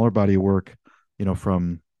a smaller body of work,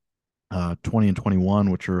 from 20 and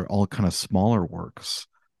 21, which are all kind of smaller works.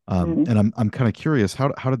 Mm. And I'm kind of curious, how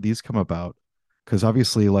did these come about? Because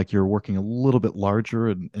obviously, like you're working a little bit larger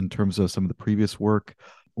in terms of some of the previous work.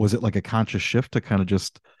 Was it like a conscious shift to kind of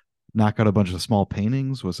just knock out a bunch of small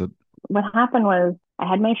paintings? Was it? What happened was I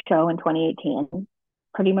had my show in 2018,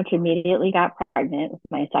 pretty much immediately got pregnant with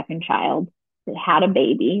my second child, had a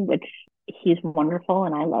baby, which he's wonderful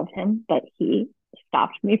and I love him, but he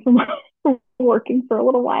stopped me from working for a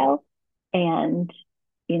little while. And,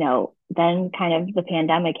 then kind of the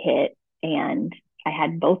pandemic hit and I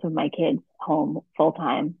had both of my kids home full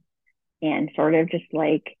time and sort of just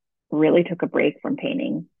like really took a break from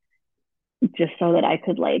painting just so that I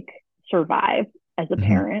could like survive as a Mhm,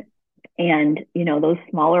 parent. And, those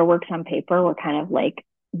smaller works on paper were kind of like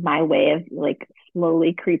my way of like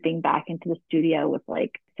slowly creeping back into the studio with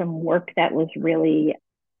like some work that was really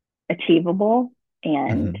achievable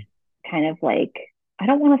and mhm, kind of like, I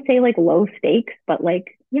don't want to say like low stakes, but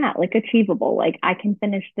like, yeah, like achievable. Like I can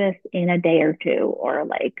finish this in a day or two, or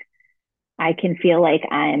like I can feel like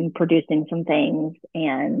I'm producing some things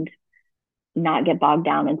and not get bogged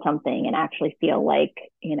down in something and actually feel like,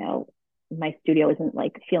 my studio isn't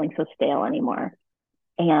like feeling so stale anymore.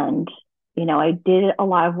 And, I did a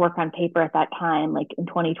lot of work on paper at that time, like in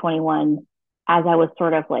 2021, as I was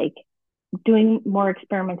sort of like doing more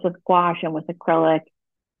experiments with gouache and with acrylic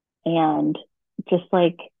and just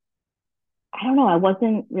like, I don't know, I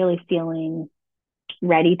wasn't really feeling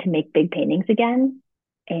ready to make big paintings again.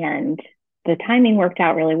 And the timing worked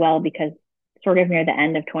out really well because sort of near the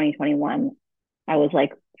end of 2021, I was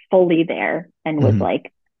like fully there and was mhm.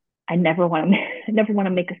 like, I never want to, I never want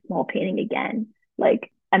to make a small painting again.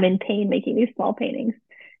 Like I'm in pain making these small paintings.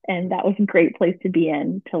 And that was a great place to be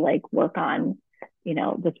in to like work on,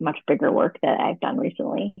 this much bigger work that I've done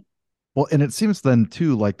recently. Well, and it seems then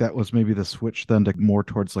too like that was maybe the switch then to more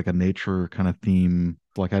towards like a nature kind of theme.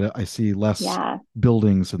 Like I see less Yeah.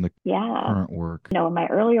 buildings in the Yeah. current work. In my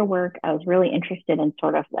earlier work, I was really interested in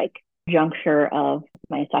sort of like juncture of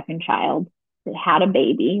my second child that had a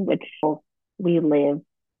baby, which we live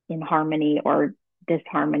in harmony or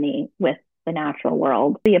disharmony with the natural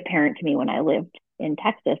world. Be apparent to me when I lived in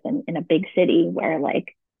Texas and in a big city where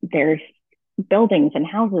like there's buildings and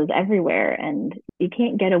houses everywhere and you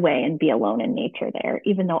can't get away and be alone in nature there,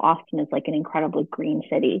 even though Austin is like an incredibly green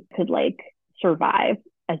city, could like survive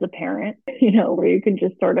as a parent, where you can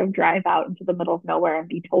just sort of drive out into the middle of nowhere and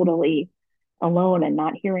be totally alone and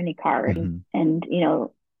not hear any cars. Hmm. And,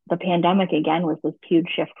 the pandemic again was this huge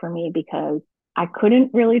shift for me because I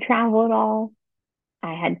couldn't really travel at all.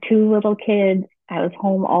 I had two little kids. I was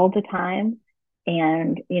home all the time.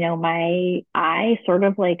 And, my eye sort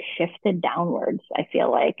of like shifted downwards. I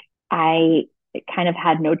feel like I kind of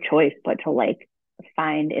had no choice but to like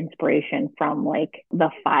find inspiration from like the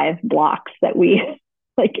 5 blocks that we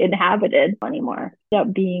like inhabited anymore. It ended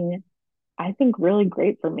up being, I think, really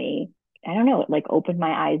great for me. I don't know, it like opened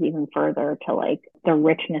my eyes even further to like the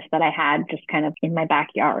richness that I had just kind of in my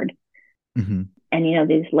backyard. Hmm. And,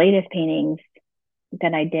 these latest paintings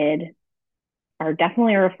that I did are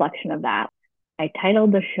definitely a reflection of that. I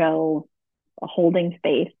titled the show A Holding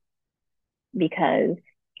Space because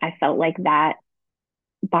I felt like that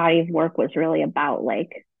body of work was really about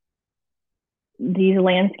like these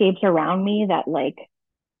landscapes around me that like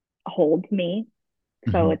hold me.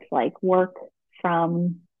 So Hmm. it's like work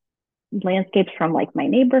from landscapes from like my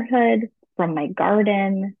neighborhood, from my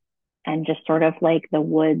garden, and just sort of like the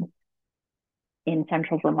woods in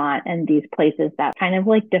central Vermont and these places that kind of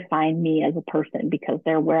like define me as a person because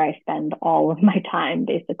they're where I spend all of my time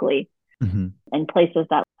basically, Hmm. and places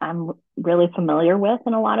that I'm really familiar with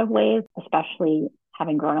in a lot of ways, especially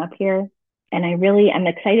having grown up here. And I really am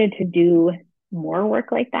excited to do more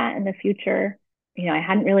work like that in the future. I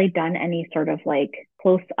hadn't really done any sort of like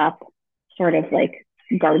close up, sort of like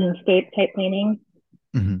gardenscape type painting.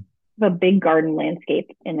 Hmm. The big garden landscape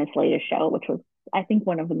in this latest show, which was, I think,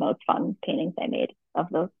 one of the most fun paintings I made of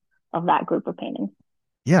those. of that group of paintings.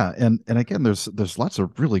 Yeah, and again, there's lots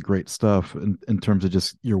of really great stuff in terms of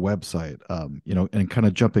just your website. And kind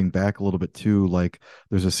of jumping back a little bit too, like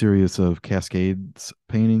there's a series of Cascades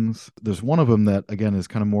paintings. There's one of them that again is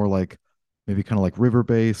kind of more like maybe kind of like river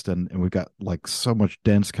based, and we've got like so much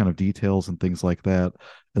dense kind of details and things like that.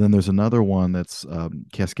 And then there's another one that's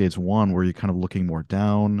Cascades one where you're kind of looking more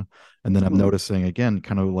down. And then I'm Hmm. noticing again,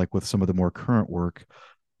 kind of like with some of the more current work,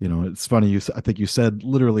 it's funny I think you said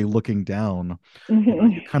literally looking down. Hmm.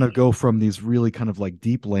 You kind of go from these really kind of like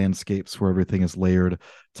deep landscapes where everything is layered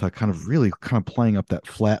to kind of really kind of playing up that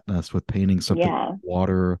flatness with painting something Yeah,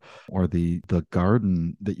 water, or the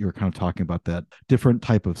garden that you were kind of talking about, that different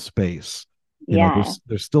type of space. yeah,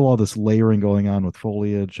 There's still all this layering going on with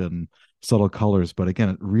foliage and subtle colors, but again,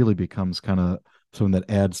 it really becomes kind of something that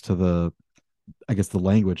adds to the, I guess, the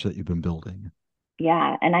language that you've been building.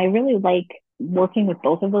 yeah. And I really like working with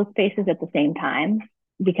both of those spaces at the same time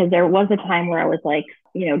because there was a time where I was like,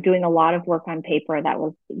 doing a lot of work on paper that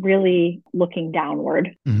was really looking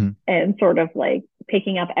downward Hmm. and sort of like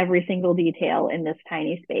picking up every single detail in this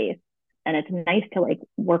tiny space. And it's nice to like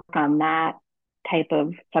work on that type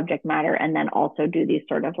of subject matter and then also do these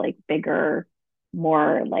sort of like bigger,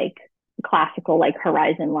 more like classical, like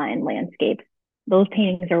horizon line landscapes. Those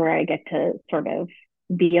paintings are where I get to sort of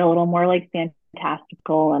be a little more like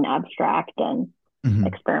fantastical and abstract and Hmm.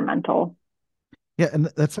 experimental. Yeah, and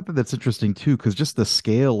that's something that's interesting too, because just the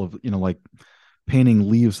scale of, like painting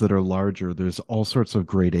leaves that are larger, there's all sorts of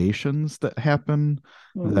gradations that happen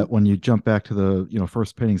that Mm, when you jump back to the,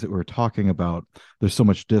 first paintings that we were talking about, there's so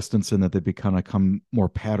much distance in that they kind of come more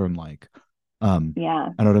pattern like. yeah.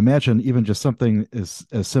 And I would imagine even just something as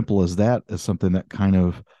simple as that is something that kind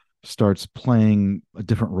of starts playing a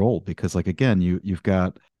different role, because like again, you've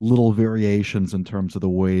got little variations in terms of the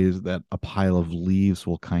ways that a pile of leaves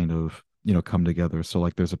will kind of come together. So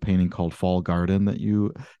like there's a painting called Fall Garden that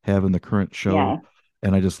you have in the current show, Yeah.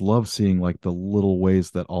 and I just love seeing like the little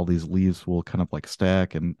ways that all these leaves will kind of like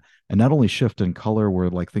stack and not only shift in color where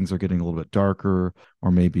like things are getting a little bit darker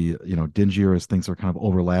or maybe dingier as things are kind of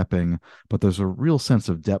overlapping, but there's a real sense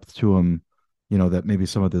of depth to them, that maybe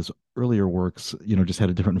some of those earlier works, just had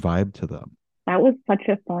a different vibe to them. That was such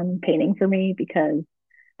a fun painting for me because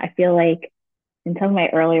I feel like in some of my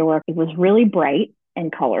earlier work, it was really bright and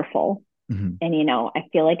colorful. Hmm. And, I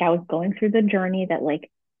feel like I was going through the journey that like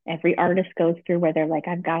every artist goes through where they're like,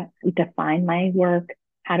 I've got to define my work.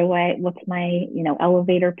 What's my,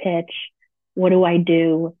 elevator pitch? What do I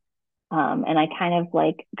do? And I kind of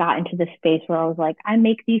like got into this space where I was like, I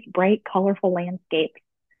make these bright, colorful landscapes.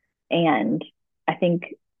 And I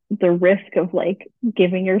think the risk of like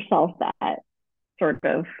giving yourself that sort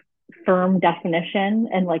of firm definition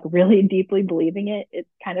and like really deeply believing it, it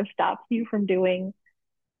kind of stops you from doing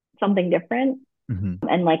something different. Hmm.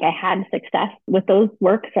 And like I had success with those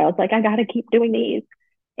works. So I was like, I got to keep doing these.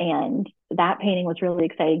 And that painting was really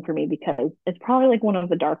exciting for me because it's probably like one of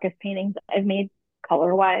the darkest paintings I've made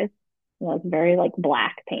color wise. It's very like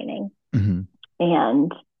black painting. Hmm.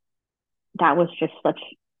 And that was just such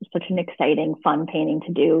an exciting, fun painting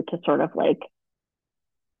to do to sort of like,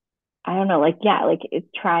 I don't know, like, yeah, like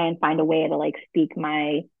try and find a way to like speak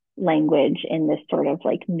my language in this sort of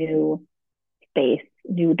like new space,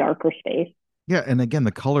 new darker space. Yeah, and again,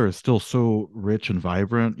 the color is still so rich and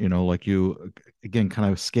vibrant. Like you, again,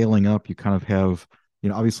 kind of scaling up, you kind of have,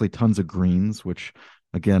 obviously tons of greens, which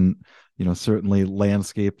again, certainly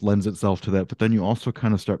landscape lends itself to that. But then you also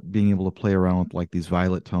kind of start being able to play around with like these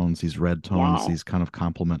violet tones, these red tones, Yeah. these kind of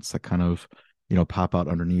complements that kind of, pop out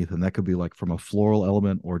underneath. And that could be like from a floral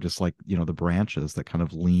element or just like, the branches that kind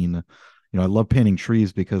of lean. I love painting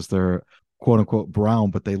trees because they're quote unquote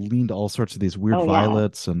brown, but they lean to all sorts of these weird Oh yeah.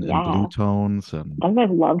 violets and blue Yeah. tones. And That's what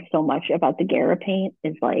I've loved so much about the Guerra paint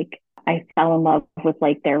is like I fell in love with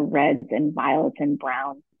like their reds and violets and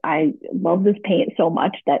browns. I love this paint so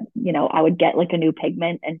much that, I would get like a new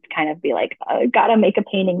pigment and kind of be like, I gotta make a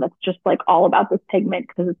painting that's just like all about this pigment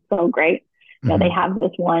because it's so great. They mhm, have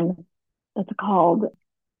this one that's called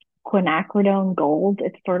quinacridone gold.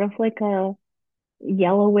 It's sort of like a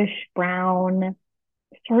yellowish brown,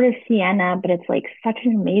 sort of sienna, but it's like such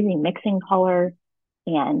an amazing mixing color.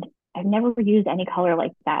 And I've never used any color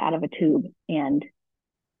like that out of a tube. And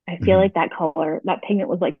I feel mhm. like that color, that pigment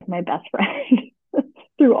was like my best friend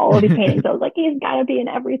through all of these paintings. I was like, he's got to be in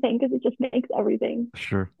everything because it just makes everything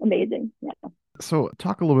Sure. amazing. Yeah, So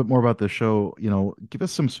talk a little bit more about the show, give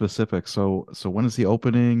us some specifics. So when is the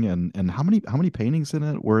opening, and how many paintings in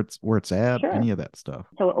it, where it's at, sure. any of that stuff.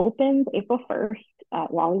 So it opens April 1st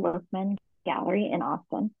at Wally Workman Gallery in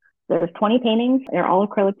Austin. There's 20 paintings. They're all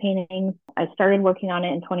acrylic paintings. I started working on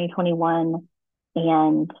it in 2021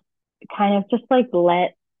 and kind of just like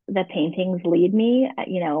let the paintings lead me.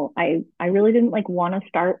 I really didn't like want to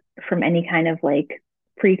start from any kind of like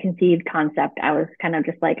preconceived concept. I was kind of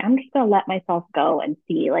just like, I'm just gonna let myself go and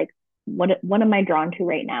see like what am I drawn to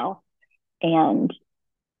right now. And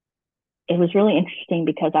it was really interesting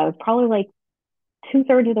because I was probably like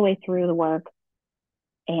 2/3 of the way through the work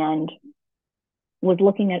and was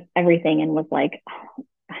looking at everything and was like,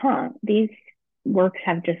 huh, these works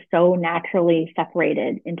have just so naturally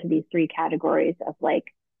separated into these three categories of like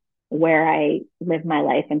where I live my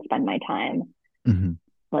life and spend my time, Hmm.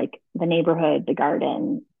 like the neighborhood, the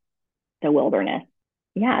garden, the wilderness.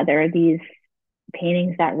 Yeah, there are these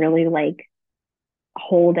paintings that really like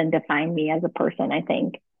hold and define me as a person, I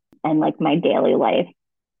think, and like my daily life.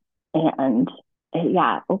 And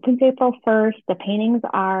yeah, opens April 1st. The paintings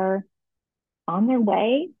are on their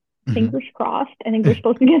way. Hmm. Fingers crossed. I think they're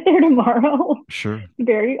supposed to get there tomorrow. Sure.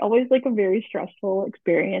 Very, always like a very stressful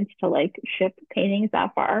experience to like ship paintings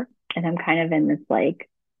that far. And I'm kind of in this like,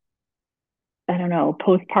 I don't know,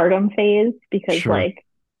 postpartum phase because Sure. like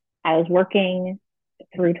I was working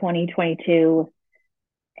through 2022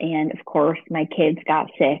 and of course my kids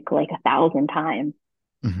got sick like 1,000 times.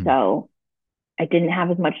 Hmm. So I didn't have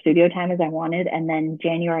as much studio time as I wanted. And then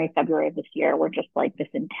January, February of this year were just like this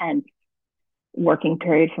intense working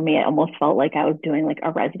period for me. It almost felt like I was doing like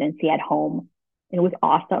a residency at home. It was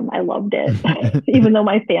awesome. I loved it. Even though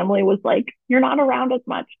my family was like, you're not around as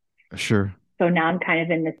much. Sure. So now I'm kind of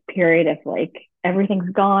in this period of like, everything's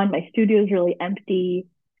gone. My studio is really empty.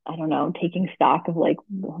 I don't know, taking stock of like,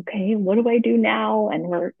 okay, what do I do now? And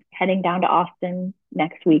we're heading down to Austin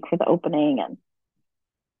next week for the opening. And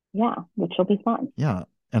yeah, which will be fun. Yeah.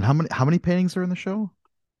 And how many paintings are in the show?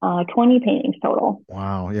 20 paintings total.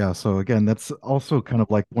 Wow. Yeah. So again, that's also kind of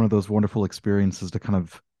like one of those wonderful experiences to kind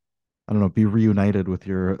of, I don't know, be reunited with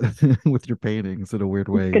your with your paintings in a weird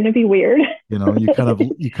It's way. going to be weird. You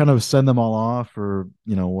kind of send them all off or,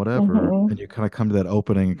 whatever, Hmm. and you kind of come to that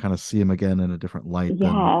opening and kind of see them again in a different light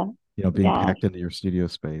than, Yeah. being Yeah. packed into your studio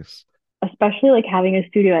space. Especially like having a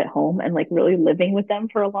studio at home and like really living with them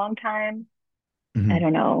for a long time. I Hmm.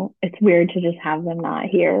 don't know. It's weird to just have them not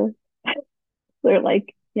here. They're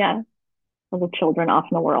like, yeah, little children off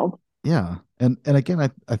in the world. Yeah. And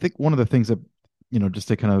again, I think one of the things that, just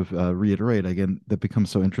to kind of reiterate again, that becomes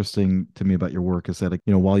so interesting to me about your work is that,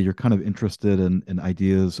 while you're kind of interested in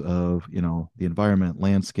ideas of, the environment,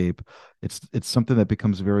 landscape, it's something that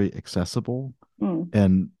becomes very accessible. Mm,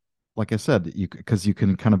 And like I said, because you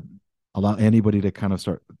can kind of allow anybody to kind of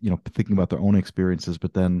start, thinking about their own experiences,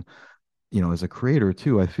 but then, as a creator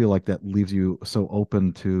too, I feel like that leaves you so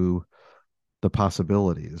open to the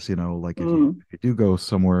possibilities, like if you mm. if you do go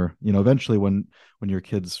somewhere, eventually when your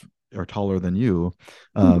kids are taller than you,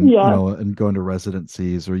 Yeah, and go into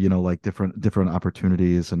residencies or, like different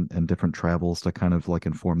opportunities and different travels to kind of like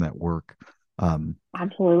inform that work.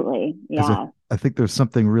 absolutely. Because Yeah. I think there's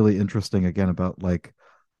something really interesting again about like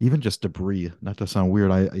even just debris, not to sound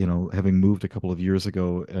weird. Having moved a couple of years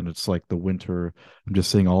ago and it's like the winter, I'm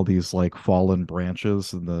just seeing all these like fallen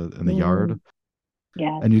branches in the yard, Mm,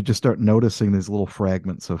 yeah. and you just start noticing these little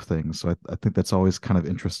fragments of things. So I think that's always kind of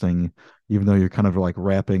interesting, even though you're kind of like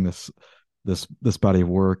wrapping this body of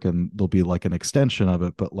work and there'll be like an extension of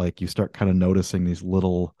it, but like you start kind of noticing these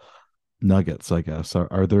little nuggets, I guess.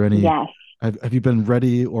 Are there any, Yes. have you been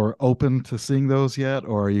ready or open to seeing those yet?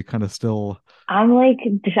 Or are you kind of still, I'm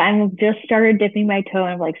just started dipping my toe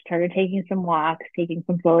and I've like started taking some walks, taking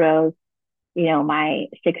some photos. My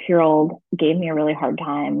 6-year-old gave me a really hard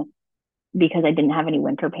time because I didn't have any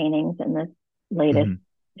winter paintings in this latest Mhm,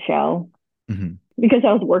 show mhm, because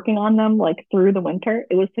I was working on them like through the winter.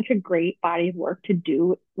 It was such a great body of work to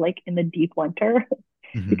do like in the deep winter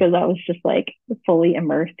mhm. because I was just like fully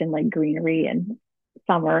immersed in like greenery and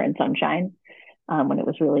summer and sunshine when it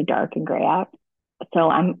was really dark and gray out. So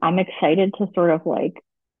I'm excited to sort of like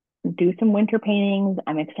do some winter paintings.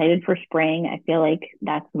 I'm excited for spring. I feel like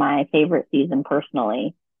that's my favorite season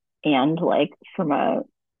personally. And like from a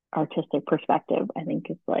artistic perspective, I think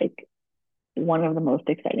it's like one of the most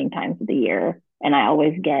exciting times of the year. And I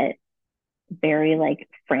always get very like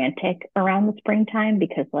frantic around the springtime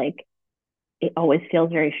because like it always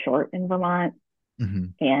feels very short in Vermont.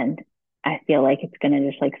 Mhm. And I feel like it's gonna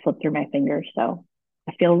just like slip through my fingers. So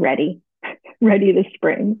I feel ready, ready this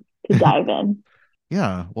spring to dive in.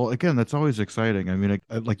 Yeah. Well, again, that's always exciting. I mean,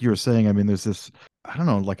 like you were saying, I mean, there's this, I don't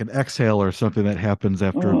know, like an exhale or something that happens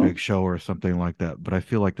after a big Mm, show or something like that. But I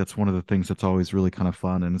feel like that's one of the things that's always really kind of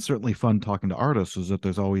fun. And it's certainly fun talking to artists is that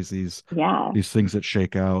there's always these yeah. these things that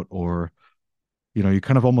shake out or, you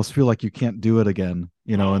kind of almost feel like you can't do it again,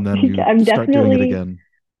 and then you I'm start doing it definitely again.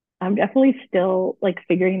 I'm definitely still like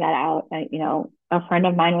figuring that out. A friend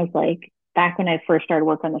of mine was like, back when I first started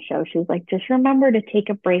work on the show, she was like, just remember to take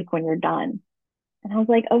a break when you're done. And I was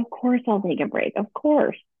like, of course I'll take a break. Of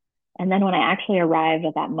course. And then when I actually arrived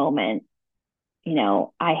at that moment,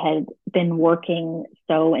 I had been working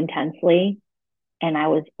so intensely and I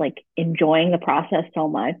was like enjoying the process so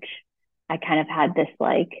much. I kind of had this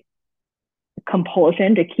like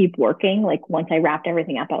compulsion to keep working. Like once I wrapped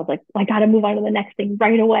everything up, I was like, I got to move on to the next thing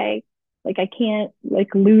right away. Like I can't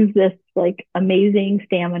like lose this like amazing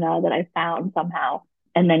stamina that I found somehow.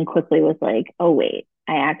 And then quickly was like, oh wait,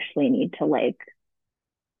 I actually need to like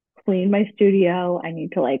clean my studio. I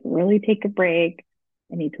need to like really take a break.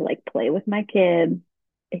 I need to like play with my kids.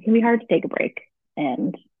 It can be hard to take a break.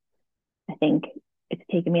 And I think it's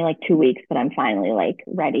taken me like 2 weeks, but I'm finally like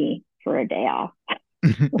ready for a day off.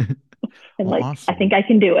 And Well, like, I awesome. think I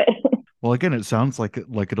can do it. Well, again, it sounds like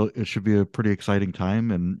it should be a pretty exciting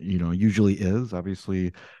time, and usually is.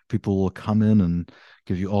 Obviously, people will come in and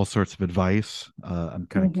give you all sorts of advice. I'm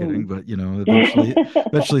kind of Mm-hmm. kidding, but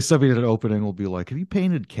eventually somebody at an opening will be like, "Have you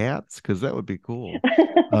painted cats? Because that would be cool."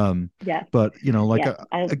 Um, Yes, but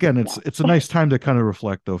yes. again, Yeah. it's a nice time to kind of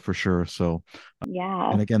reflect, though, for sure. So,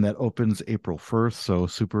 Yeah. and again, that opens April 1st, so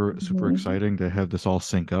super Mm-hmm. exciting to have this all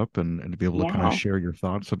sync up and to be able to kind of Yeah. share your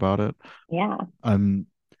thoughts about it. Yeah. I'm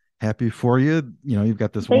happy for you. You've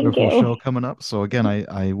got this Thank wonderful you. show coming up. So again,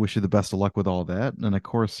 I wish you the best of luck with all that. And of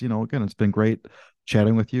course, again, it's been great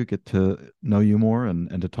chatting with you, get to know you more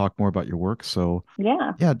and to talk more about your work. So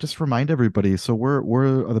Yeah. yeah, just remind everybody. So where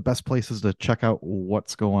are the best places to check out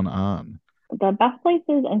what's going on? The best place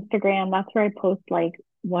is Instagram. That's where I post like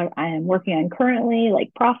what I am working on currently,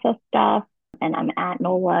 like process stuff. And I'm at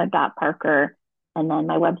Nola.Parker. And then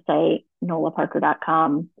my website,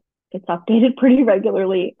 nolaparker.com. It's updated pretty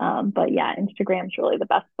regularly. But yeah, Instagram's really the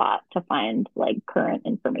best spot to find like current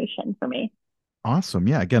information for me. Awesome.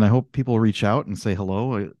 Yeah. Again, I hope people reach out and say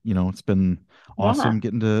hello. It's been Yeah. awesome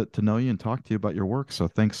getting to know you and talk to you about your work. So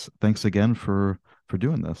thanks again for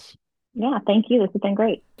doing this. Yeah. Thank you. This has been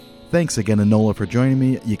great. Thanks again to Nola for joining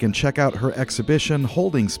me. You can check out her exhibition,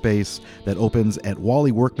 Holding Space, that opens at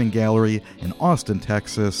Wally Workman Gallery in Austin,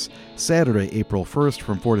 Texas, Saturday, April 1st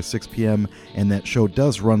from 4 to 6 p.m., and that show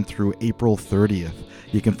does run through April 30th.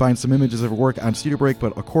 You can find some images of her work on Studio Break,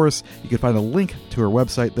 but of course, you can find a link to her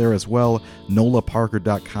website there as well,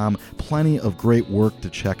 nolaparker.com. Plenty of great work to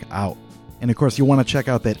check out. And of course, you want to check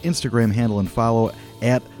out that Instagram handle and follow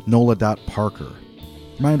at nola.parker.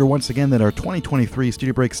 Reminder once again that our 2023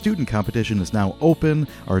 Studio Break student competition is now open.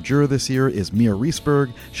 Our juror this year is Mia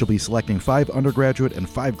Riesberg. She'll be selecting 5 undergraduate and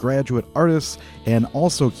 5 graduate artists and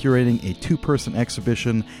also curating a 2-person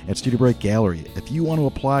exhibition at Studio Break Gallery. If you want to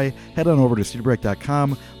apply, head on over to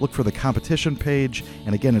studiobreak.com, look for the competition page,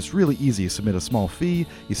 and again, it's really easy. You submit a small fee,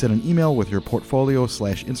 you send an email with your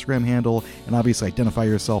portfolio/Instagram handle, and obviously identify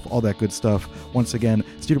yourself, all that good stuff. Once again,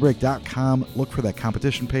 studiobreak.com, look for that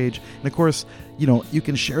competition page, and of course, you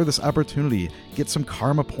can share this opportunity. Get some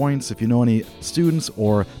karma points. If you know any students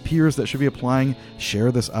or peers that should be applying,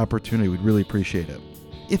 share this opportunity. We'd really appreciate it.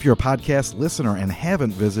 If you're a podcast listener and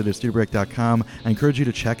haven't visited studiobreak.com, I encourage you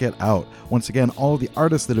to check it out. Once again, all of the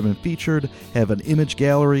artists that have been featured have an image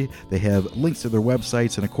gallery. They have links to their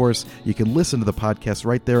websites. And of course, you can listen to the podcast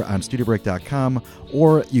right there on studiobreak.com,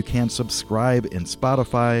 or you can subscribe in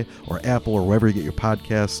Spotify or Apple or wherever you get your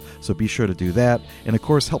podcasts. So be sure to do that. And of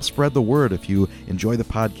course, help spread the word if you enjoy the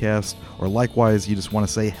podcast, or likewise, you just want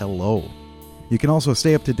to say hello. You can also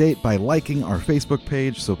stay up to date by liking our Facebook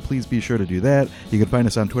page, so please be sure to do that. You can find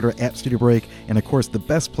us on Twitter at Studio Break, and of course, the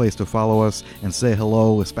best place to follow us and say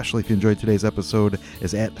hello, especially if you enjoyed today's episode,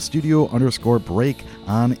 is at Studio_Break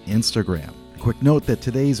on Instagram. Quick note that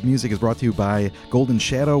today's music is brought to you by Golden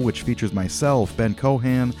Shadow, which features myself, Ben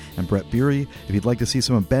Cohan, and Brett Beery. If you'd like to see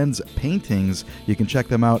some of Ben's paintings, you can check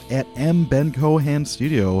them out at Ben Cohan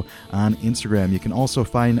Studio on Instagram. You can also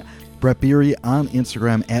find Brett Beery on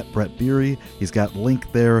Instagram at Brett Beery. He's got a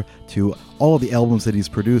link there to all of the albums that he's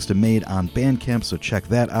produced and made on Bandcamp, so check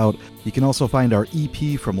that out. You can also find our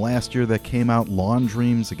EP from last year that came out, Lawn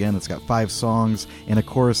Dreams. Again, it's got 5 songs. And of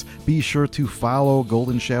course, be sure to follow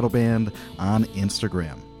Golden Shadow Band on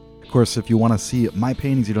Instagram. Of course, if you want to see my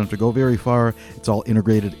paintings, you don't have to go very far. It's all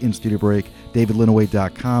integrated in Studio Break,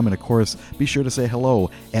 davidlinaway.com. And of course, be sure to say hello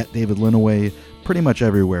at David Linaway pretty much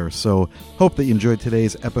everywhere. So hope that you enjoyed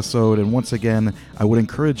today's episode. And once again, I would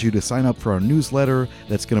encourage you to sign up for our newsletter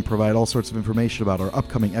that's going to provide all sorts of information about our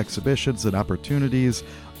upcoming exhibitions and opportunities.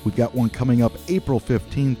 We've got one coming up April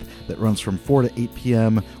 15th that runs from 4 to 8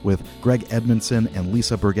 p.m. with Greg Edmondson and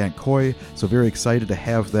Lisa Bergant-Coy. So very excited to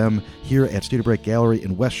have them here at Studio Break Gallery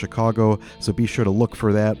in West Chicago. So be sure to look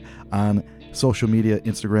for that on social media,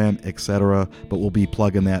 Instagram, etc. But we'll be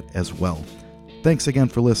plugging that as well. Thanks again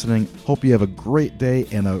for listening. Hope you have a great day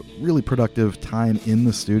and a really productive time in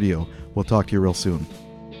the studio. We'll talk to you real soon.